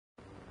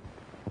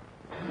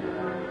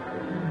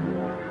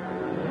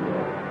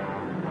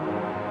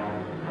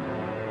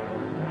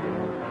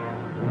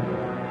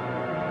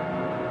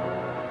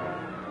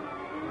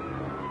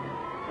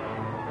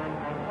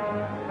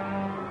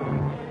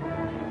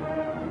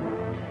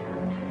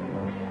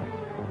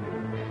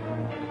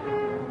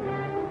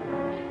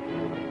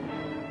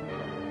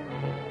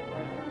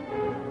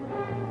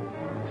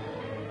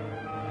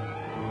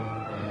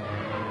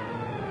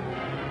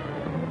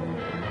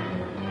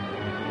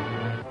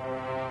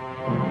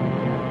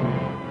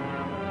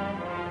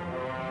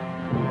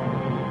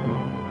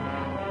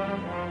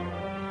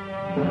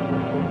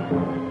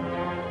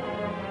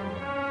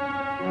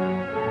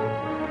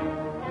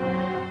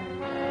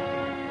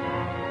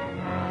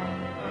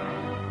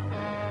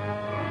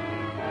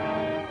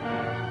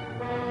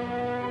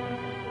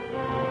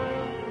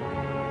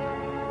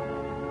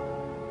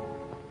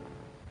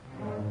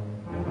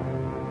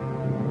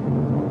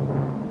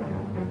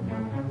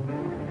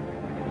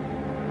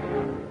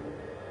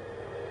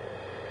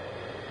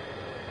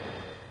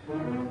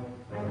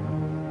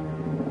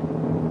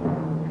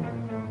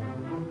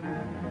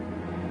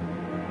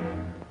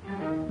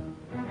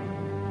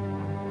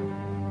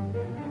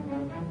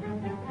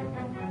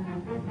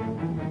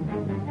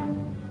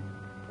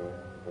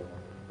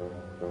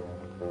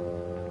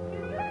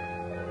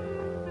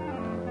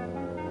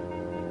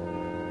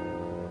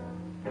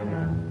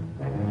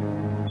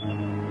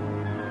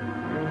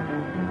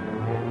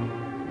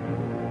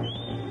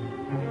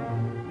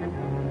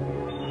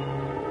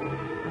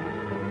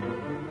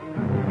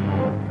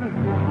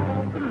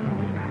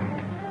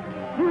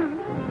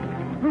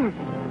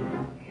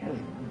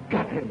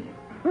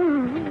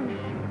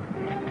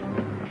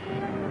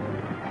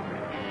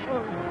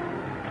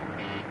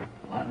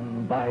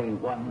One by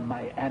one,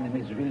 my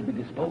enemies will be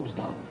disposed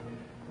of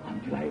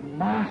until I'm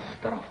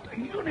master of the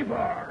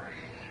universe.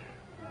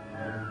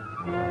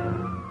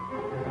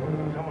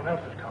 Someone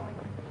else is coming.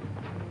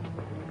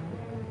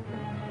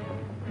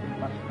 We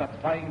must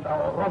not find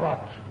our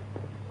robot.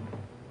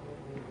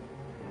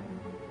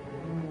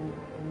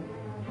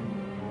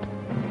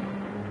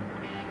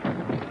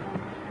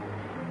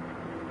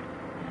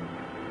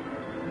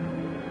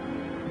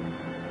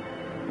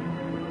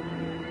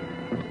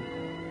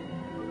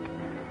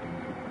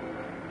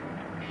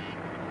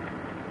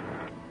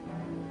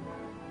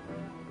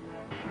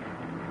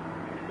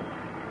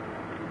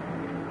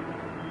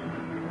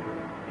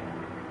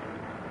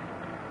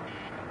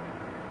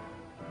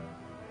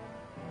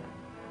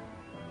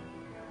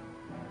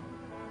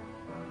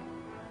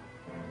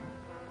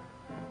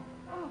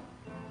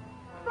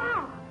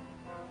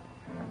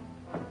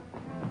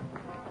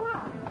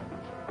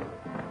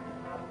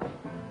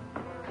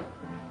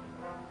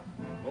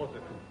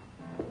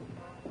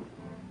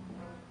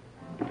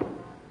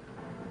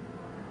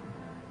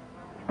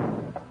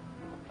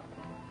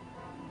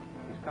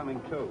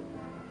 Coming too.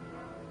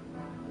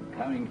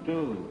 Coming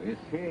too, is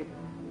he?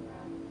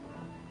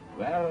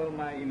 Well,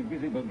 my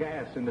invisible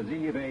gas and the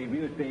Z-ray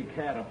will take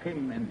care of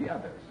him and the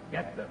others.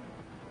 Get them.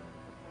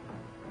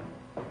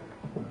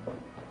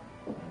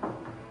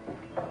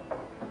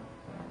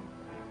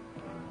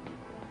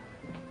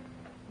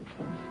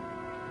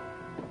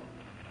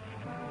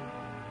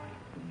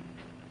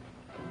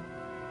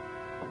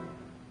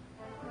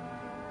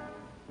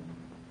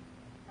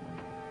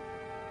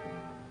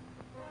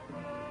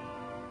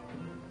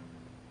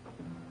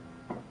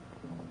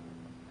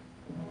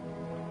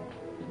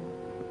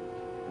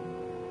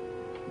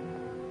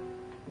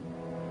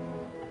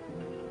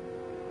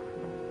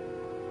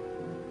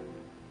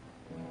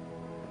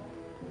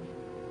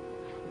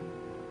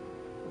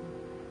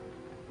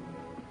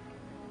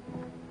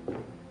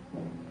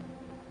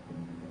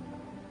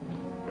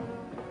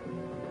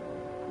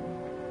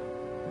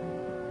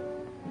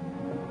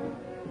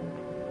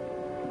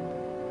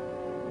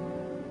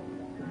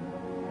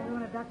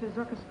 Dr.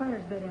 Zucker's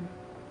fire's bit in.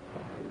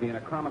 He'd be in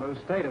a comatose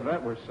state if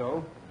that were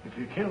so. If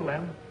you kill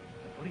them,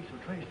 the police will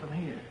trace them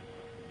here.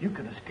 You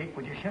can escape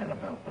with your shadow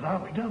belt, but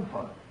I'll be done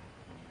for.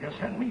 They'll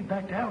send me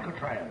back to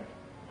Alcatraz.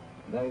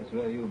 That's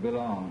where you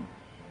belong.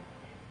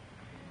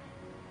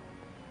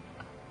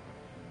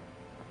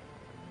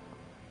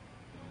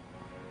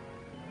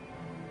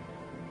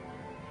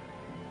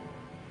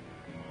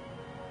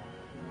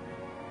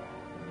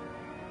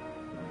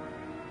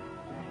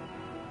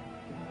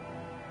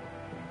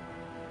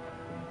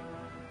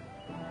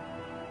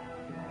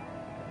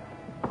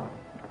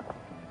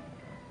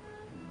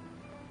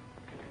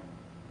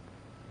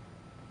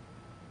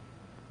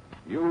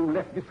 You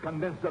left this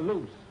condenser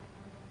loose.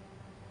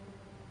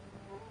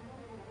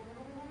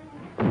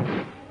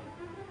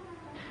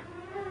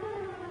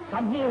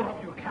 Some more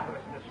of your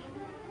carelessness.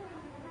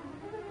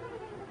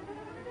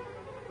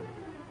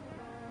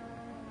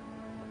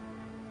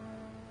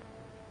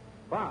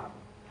 Bob,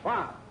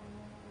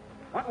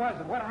 what was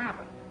it? What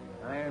happened?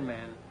 Iron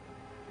Man.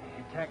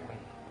 He attacked me.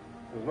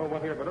 There's no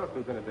one here but us,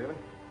 Lieutenant Daly.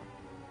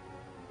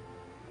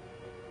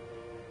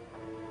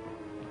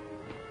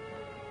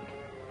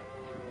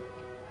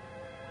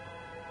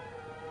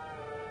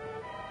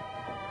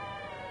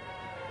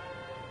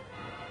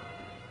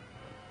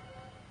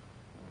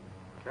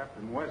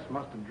 Captain West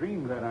must have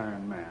dreamed that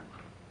Iron Man.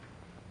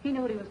 He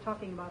knew what he was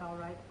talking about, all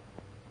right.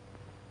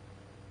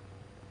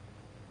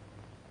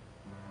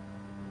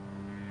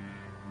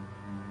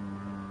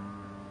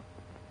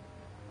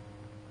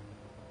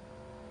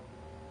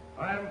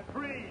 I'm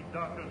free,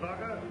 Dr.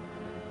 Zucker.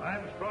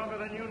 I'm stronger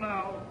than you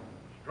now.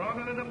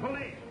 Stronger than the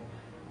police.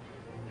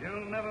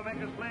 You'll never make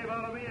a slave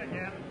out of me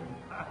again.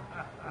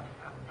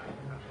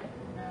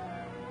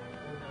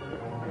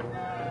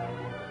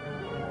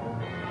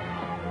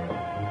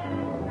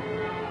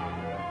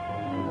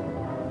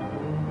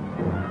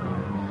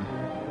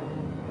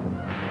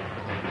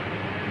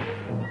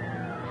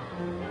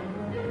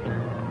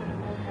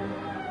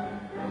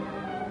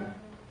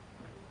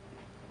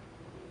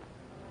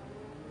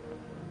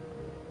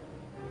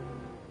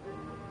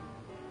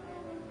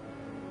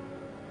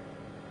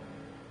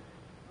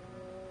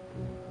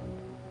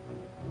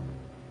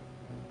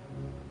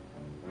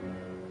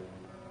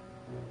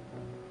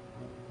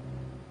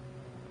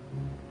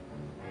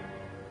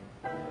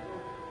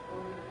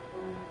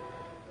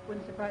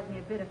 surprise me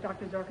a bit if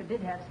Dr. Zorka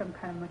did have some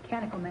kind of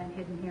mechanical man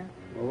hidden here.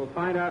 Well, we'll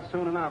find out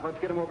soon enough. Let's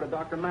get him over to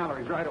Dr.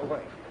 Mallory's right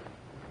away.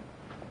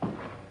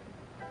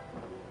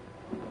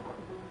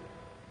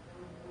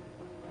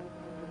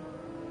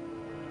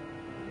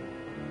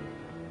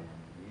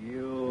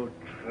 You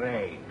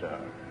traitor.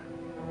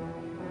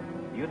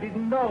 You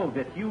didn't know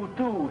that you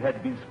too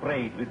had been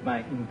sprayed with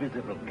my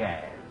invisible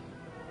gas.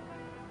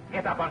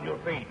 Get up on your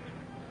feet.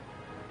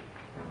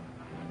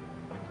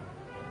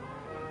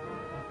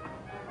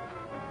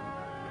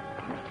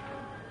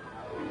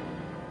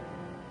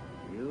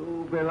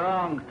 You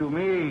belong to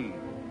me.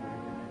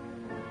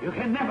 You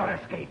can never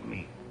escape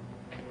me.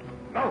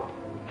 No.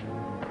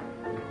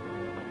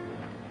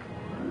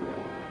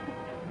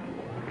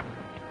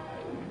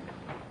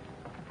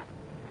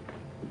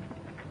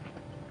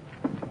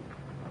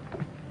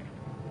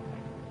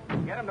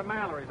 Get him to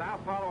Mallory's.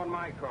 I'll follow in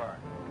my car.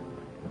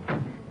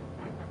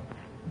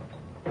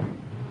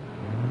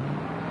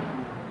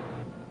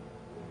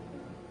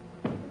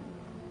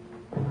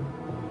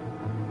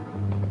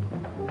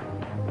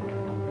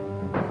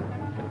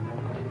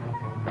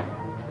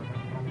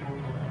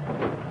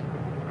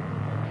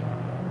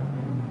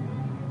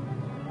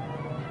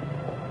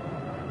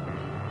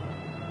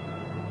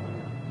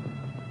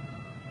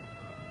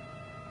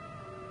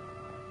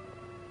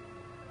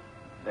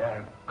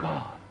 They're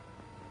gone.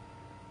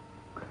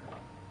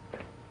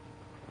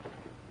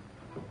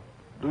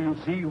 Do you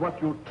see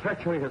what your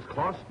treachery has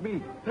cost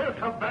me? They'll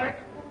come back.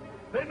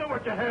 They know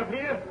what you have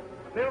here.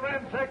 They'll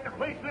ransack the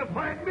place and they'll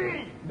find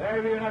me. They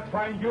will not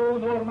find you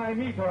nor my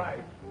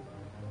meteorite.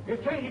 We're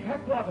changing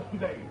headquarters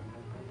today.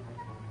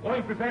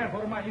 Going prepare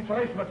for my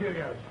insulation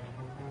materials.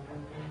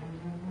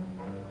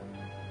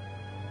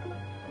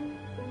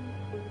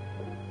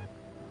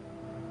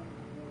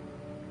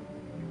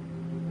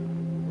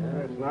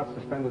 It's not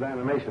suspended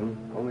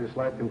animation, only a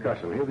slight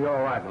concussion. He'll be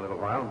all right in a little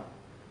while.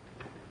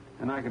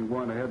 And I can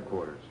go into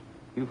headquarters.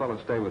 You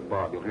fellows stay with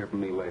Bob. You'll hear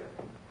from me later.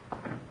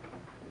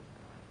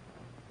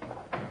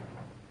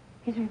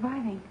 He's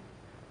reviving.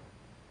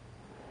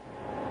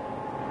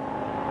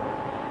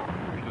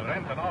 To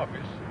rent an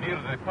office near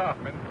the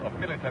Department of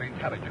Military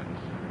Intelligence.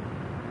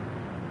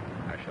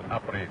 I shall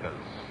operate as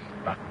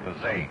Dr.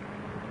 Zane.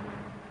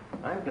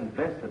 I'm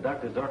convinced that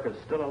Dr. Zorka's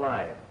still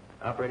alive,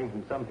 operating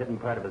from some hidden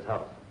part of his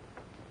house.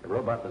 The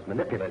robot was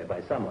manipulated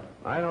by someone.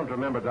 I don't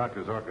remember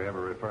Dr. Zorka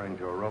ever referring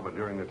to a robot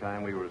during the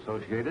time we were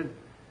associated.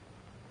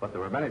 But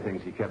there were many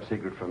things he kept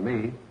secret from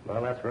me.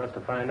 Well, that's for us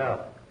to find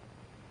out.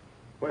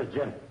 Where's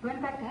Jim?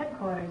 Went back to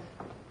headquarters.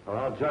 Well,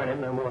 I'll join him,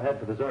 then we'll head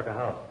for the Zorka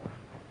house.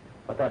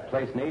 What that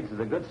place needs is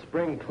a good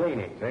spring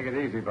cleaning. Take it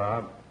easy,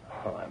 Bob.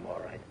 Oh, I'm all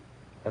right.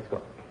 Let's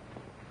go.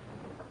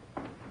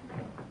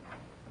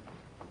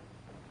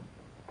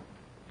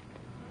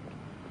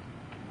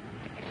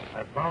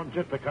 I found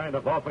just the kind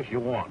of office you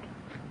want.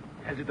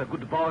 Has it a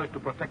good vault to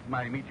protect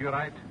my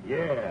meteorite?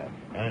 Yeah,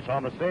 and it's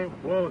on the same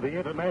floor of the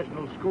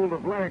International School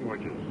of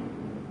Languages.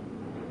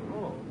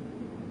 Oh,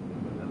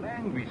 the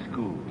language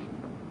school.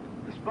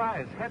 The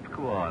spy's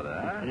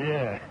headquarters, huh?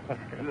 Yeah.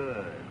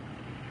 Good.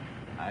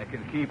 I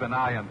can keep an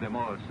eye on them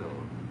also.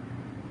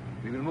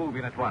 We will move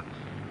in at once.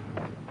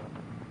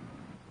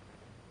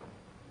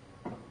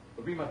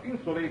 We must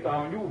insulate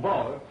our new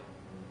vault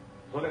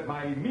so that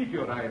my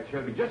meteorite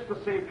shall be just as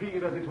safe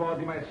here as it was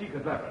in my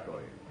secret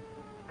laboratory.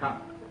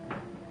 Come.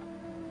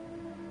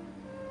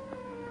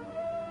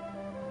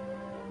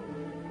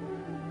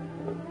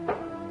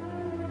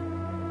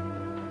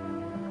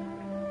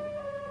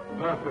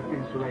 Perfect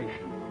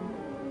insulation.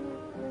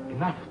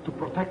 Enough to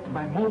protect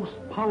my most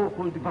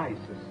powerful devices.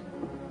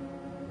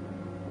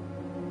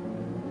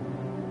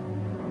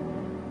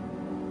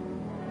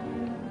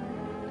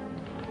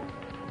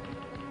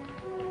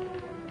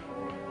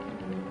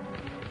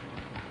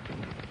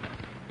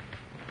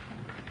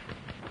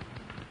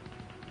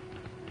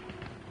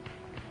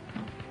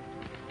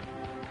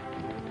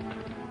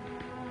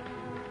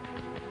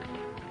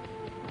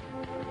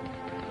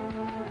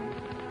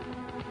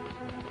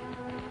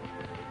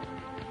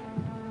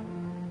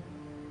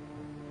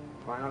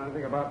 Find out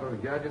anything about those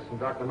gadgets in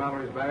Dr.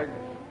 Mallory's bag?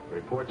 The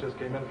report just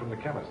came in from the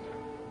chemist.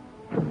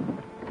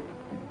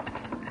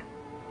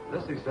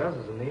 This, he says,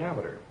 is a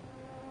neometer.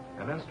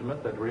 An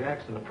instrument that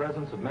reacts in the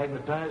presence of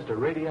magnetized or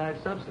radii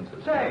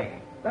substances. Say,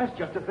 that's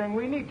just the thing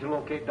we need to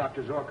locate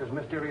Dr. Zorka's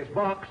mysterious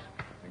box.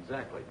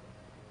 Exactly.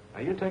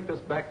 Now, you take this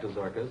back to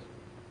Zorka's,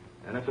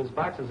 and if his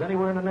box is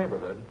anywhere in the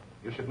neighborhood,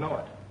 you should know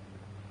it.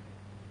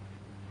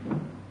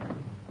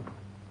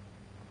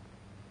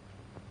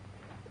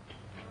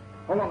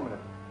 Hold on a minute.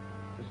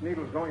 This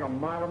needle's going a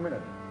mile a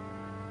minute.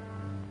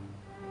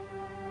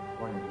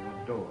 Pointing to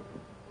the door.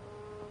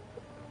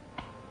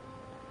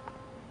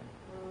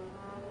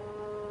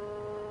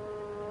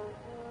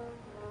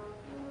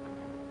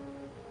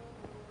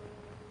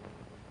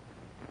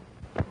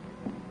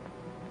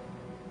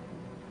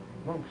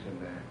 Monk's in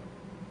there.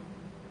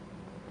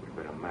 We'd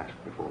better mask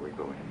before we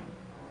go in.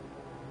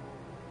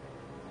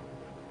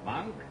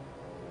 Monk,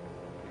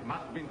 it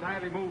must be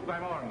entirely moved by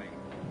morning.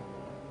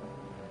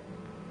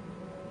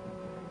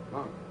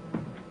 Monk.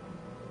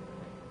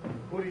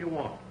 Who do you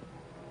want?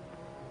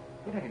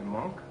 It ain't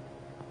Monk.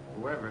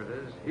 Whoever it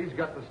is, he's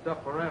got the stuff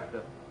we're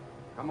after.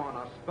 Come on,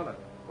 I'll spill it.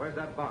 Where's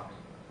that box?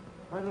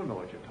 I don't know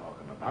what you're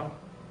talking about.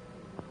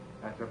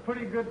 That's a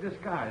pretty good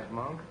disguise,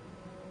 Monk.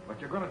 But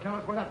you're going to tell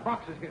us where that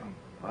box is hidden.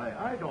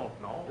 I don't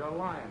know. You're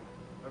lying.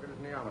 Look at his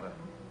neometer.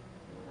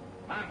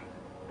 Monk!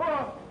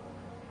 Bob!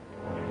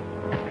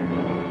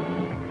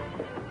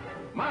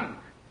 Monk!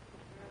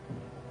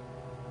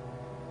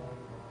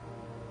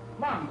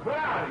 Monk, where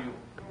are you?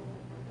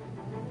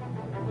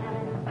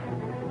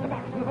 The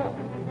box in the vault.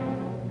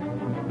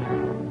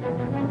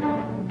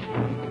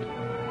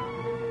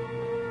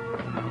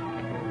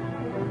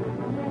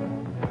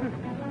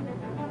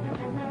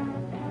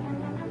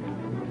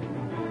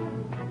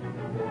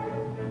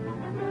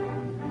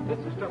 This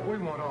is stuff we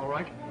want, all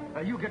right.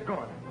 Now, you get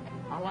going.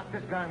 I'll lock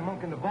this guy and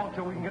Monk in the vault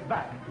till we can get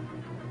back.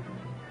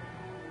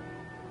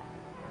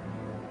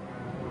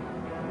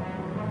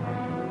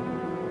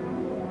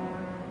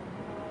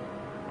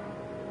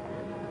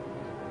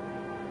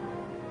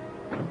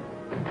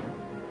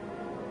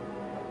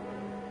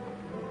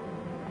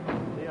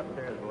 See you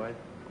upstairs, boys.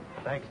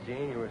 Thanks,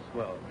 Gene. You were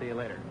swell. See you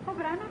later. Oh,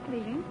 but I'm not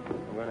leaving.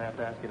 I'm going to have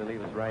to ask you to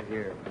leave us right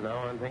here. From now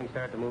on, things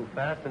start to move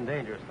fast and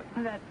dangerously.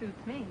 That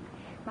suits me.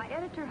 My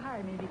editor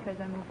hired me because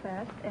I move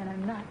fast, and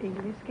I'm not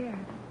easily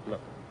scared.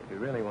 Look, if you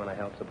really want to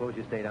help, suppose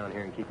you stay down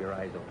here and keep your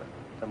eyes open.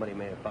 Somebody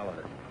may have followed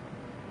us.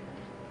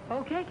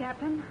 Okay,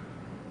 Captain.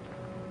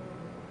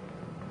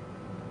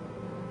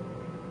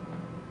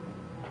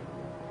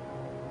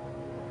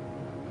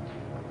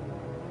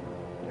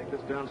 Take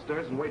this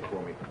downstairs and wait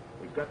for me.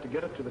 We've got to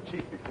get it to the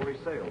chief before he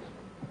sails.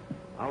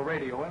 I'll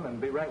radio him and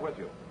be right with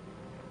you.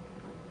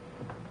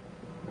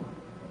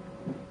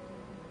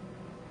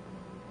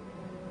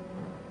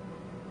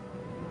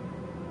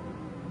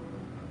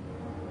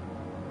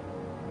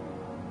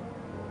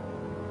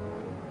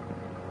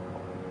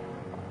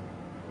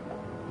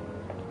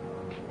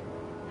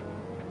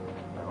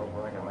 I hope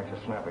Reagan makes it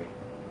snappy.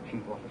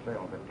 Chief wants to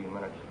sail in 15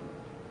 minutes.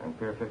 And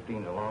Pier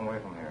 15's a long way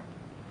from here.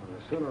 Well,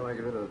 the sooner I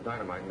get rid of the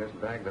dynamite in this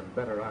bag, the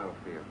better I'll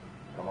feel.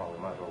 Come on, we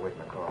might as well wait in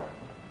the car.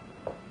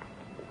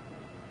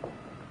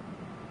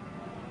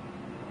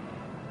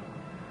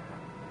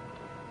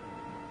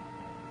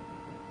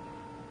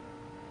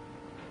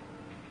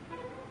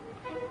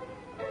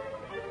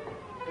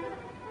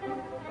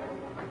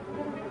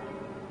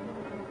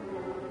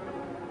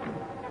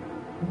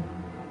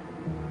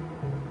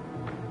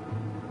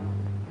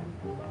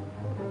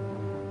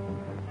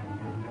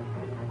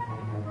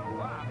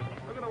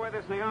 Look at the way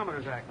this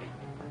neometer's acting.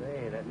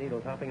 Hey, that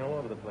needle's hopping all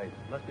over the place.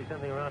 Must be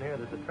something around here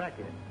that's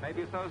attracting it.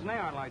 Maybe it's those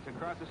neon lights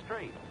across the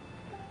street.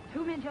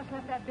 2 men just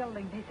left that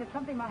building. They said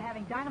something about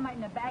having dynamite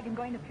in a bag and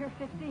going to Pier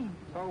 15.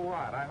 So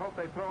what? I hope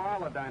they throw all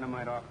the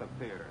dynamite off the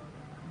pier.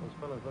 Those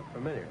fellows look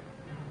familiar.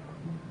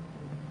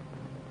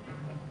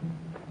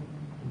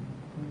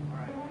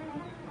 I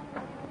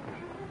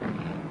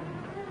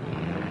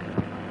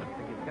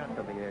think you've got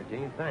something there,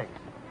 Gene. Thanks.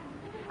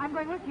 I'm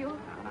going with you.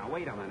 Now,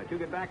 wait a minute. You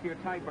get back to your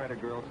typewriter,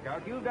 Girl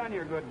Scout. You've done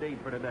your good deed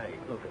for today.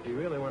 Look, if you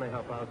really want to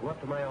help out, go up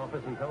to my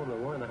office and tell them to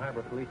warn the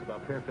harbor police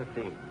about Pier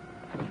 15.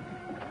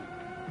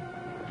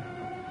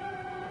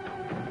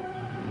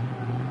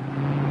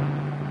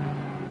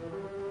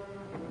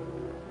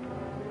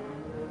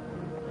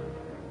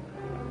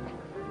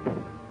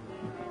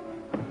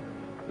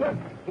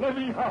 Let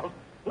me out!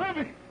 Let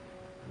me!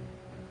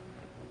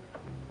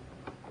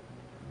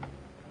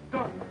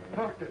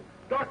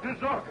 Dr.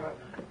 Zorka!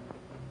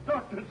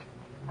 Dr.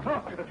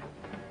 Zorka!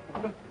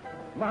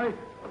 My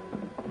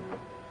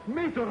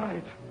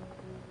meteorite!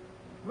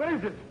 Where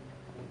is it?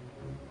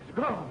 It's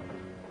gone.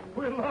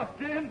 We're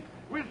locked in.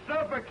 We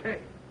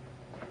suffocate.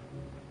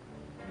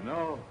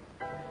 No.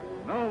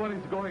 No one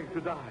is going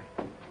to die.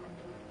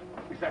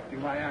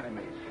 Excepting my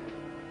enemies.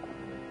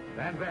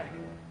 Stand back.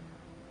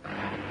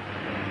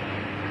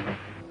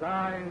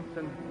 Science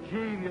and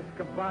genius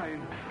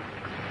combined.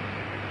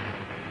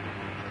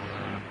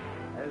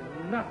 There's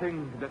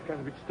nothing that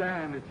can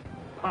withstand its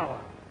power.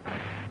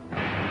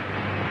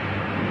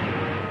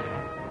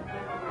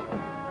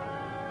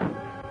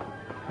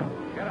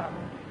 Get up.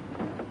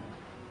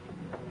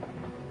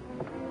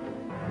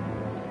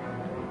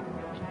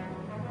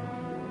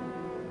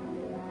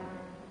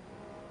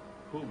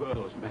 Who were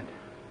those men?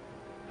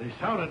 They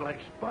sounded like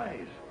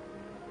spies,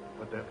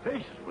 but their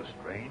faces were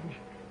strange.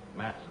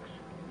 Masks.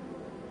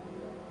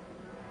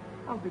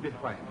 How did they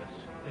find us?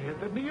 They had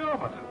the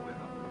neometer with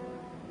them.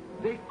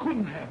 They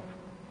couldn't have,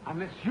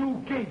 unless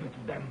you gave it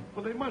to them.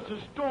 Well, they must have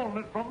stolen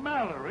it from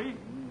Mallory.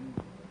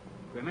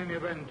 In any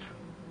event,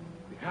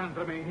 we can't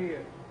remain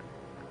here.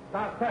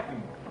 Start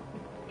packing.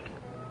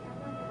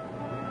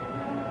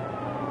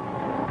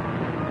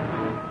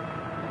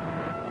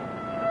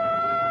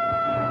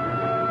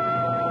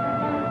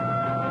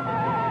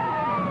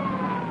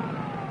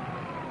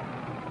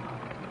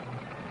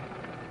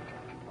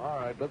 All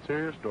right, let's hear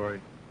your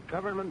story.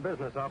 Government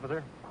business,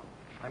 officer.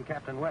 I'm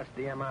Captain West,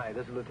 DMI.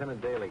 This is Lieutenant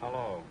Daly.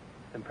 Hello.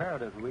 It's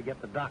imperative that we get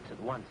the docks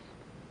at once.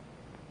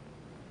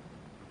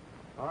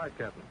 All right,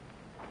 Captain.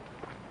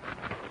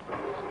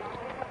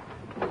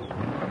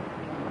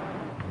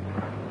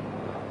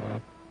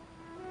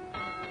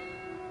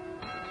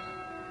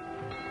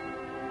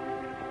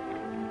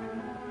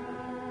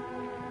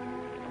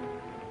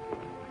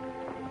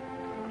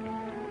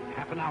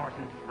 half an hour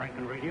since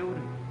Rankin radioed.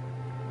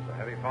 There's a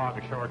heavy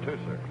fog ashore, too,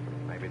 sir.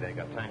 Maybe they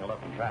got tangled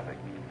up in traffic.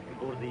 You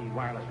go to the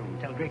wireless room.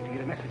 Tell Drake to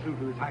get a message through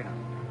to His Highness.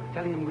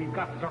 Telling him we've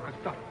got Zorka's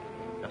stuff.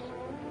 Yes, sir.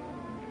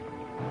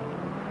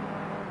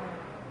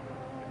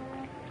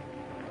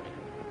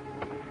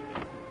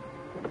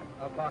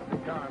 I'll park the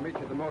car and meet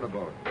you at the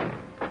motorboat.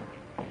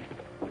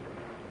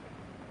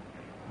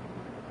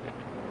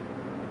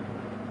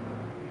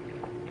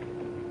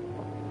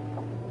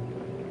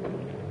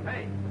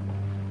 Hey,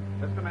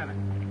 just a minute.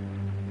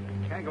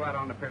 Can't go out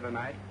on the pier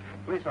tonight.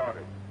 Police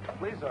orders.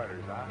 Police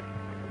orders, huh?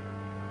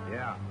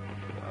 Yeah.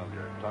 Well,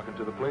 you're talking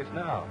to the police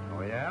now.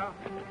 Oh, yeah?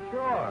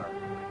 Sure.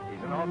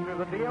 He's an officer of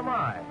the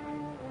DMI.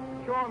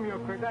 Show him your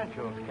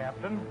credentials,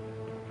 Captain.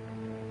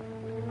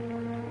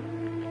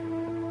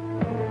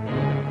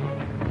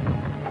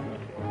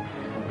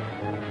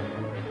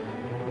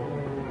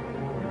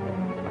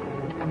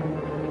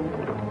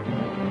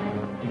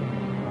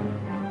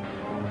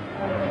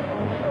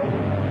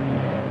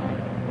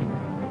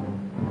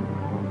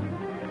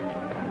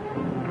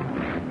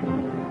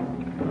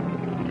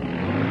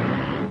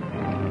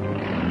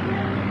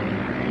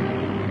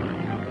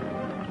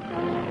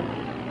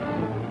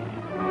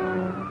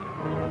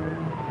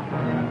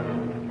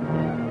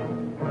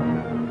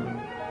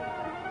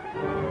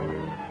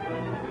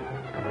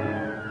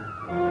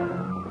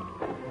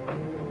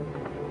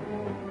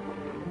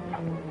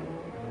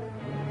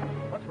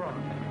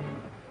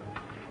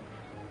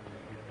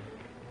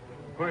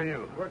 Who are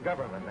you? We're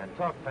government men.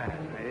 Talk fast.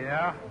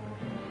 Yeah?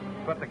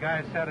 But the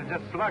guy said it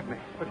just slugged me.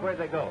 Which way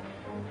they go?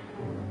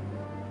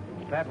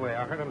 That way.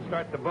 I heard him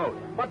start the boat.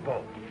 What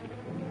boat?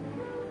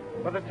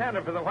 Well, the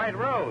tender for the White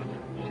Rose.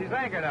 She's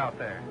anchored out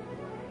there.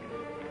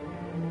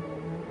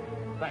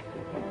 Thanks.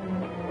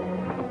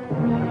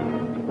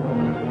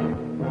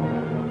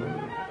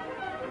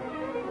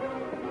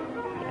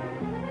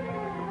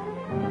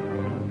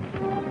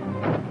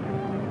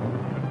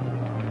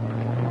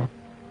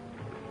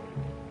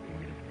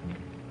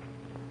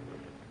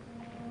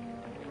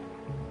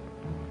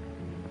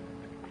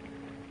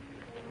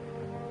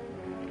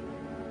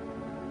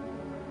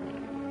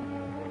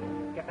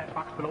 Get that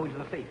box below into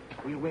the safe.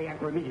 We'll weigh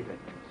anchor immediately.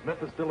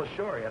 Smith is still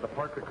ashore. He had to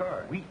park the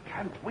car. We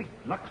can't wait.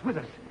 Luck's with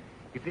us.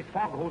 If this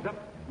fog holds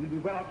up, we'll be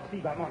well out to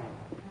sea by morning.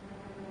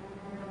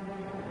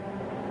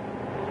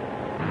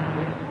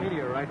 Takes the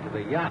meteorite to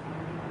the yacht.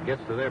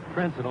 Gets to their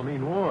prince, it'll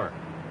mean war.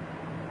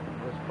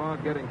 This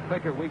fog getting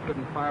thicker, we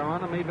couldn't fire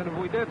on them even if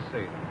we did see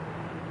it.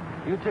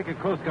 You take a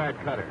Coast Guard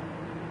cutter.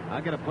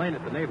 I'll get a plane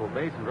at the naval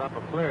base and drop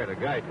a flare to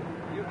guide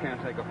you. You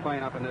can't take a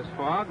plane up in this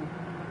fog.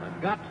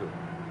 I've got to.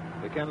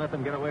 We can't let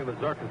them get away with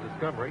Zorka's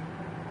discovery.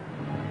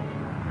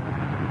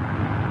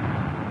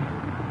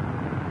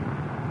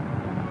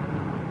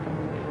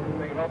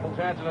 Taking awful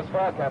chance in this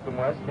fog, Captain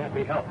West. Can't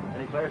be helped.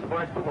 Any flares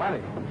aboard?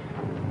 Plenty.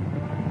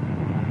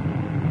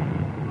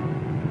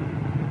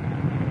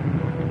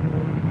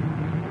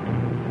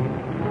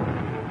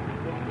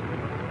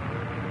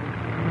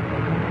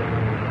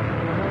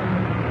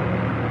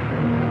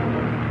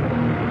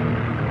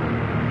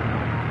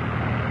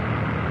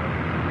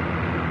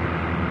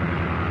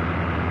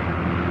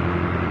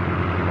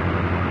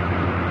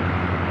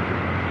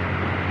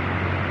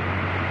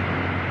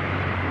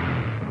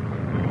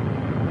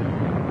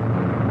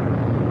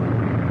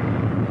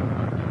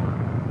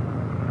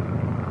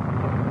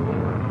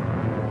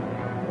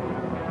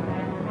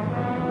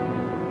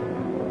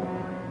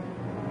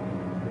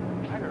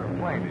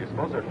 Do you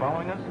suppose they're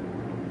following us?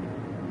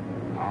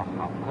 Oh,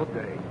 how could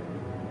they?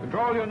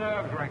 Control your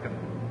nerves, Rankin.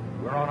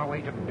 We're on our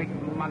way to big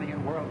money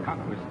and world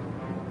conquest.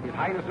 His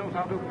Highness knows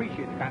how to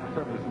appreciate the kind of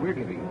service we're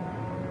giving.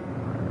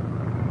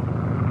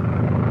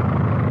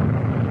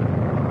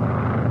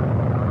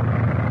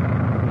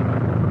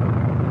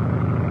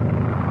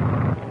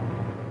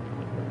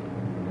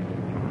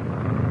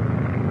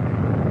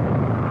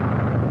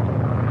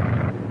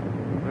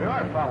 They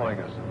are following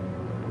us.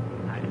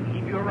 I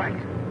believe you're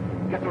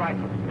right. Get the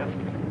rifle. Yes.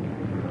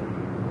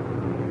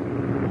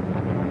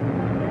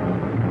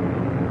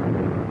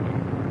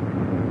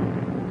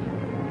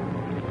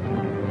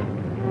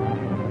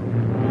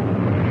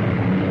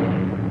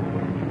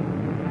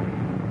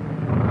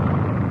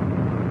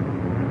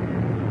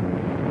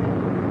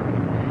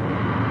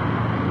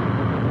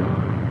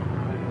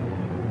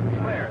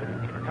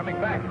 They're coming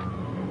back.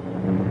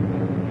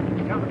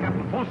 Tell the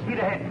captain, full speed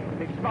ahead.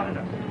 They've spotted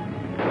us.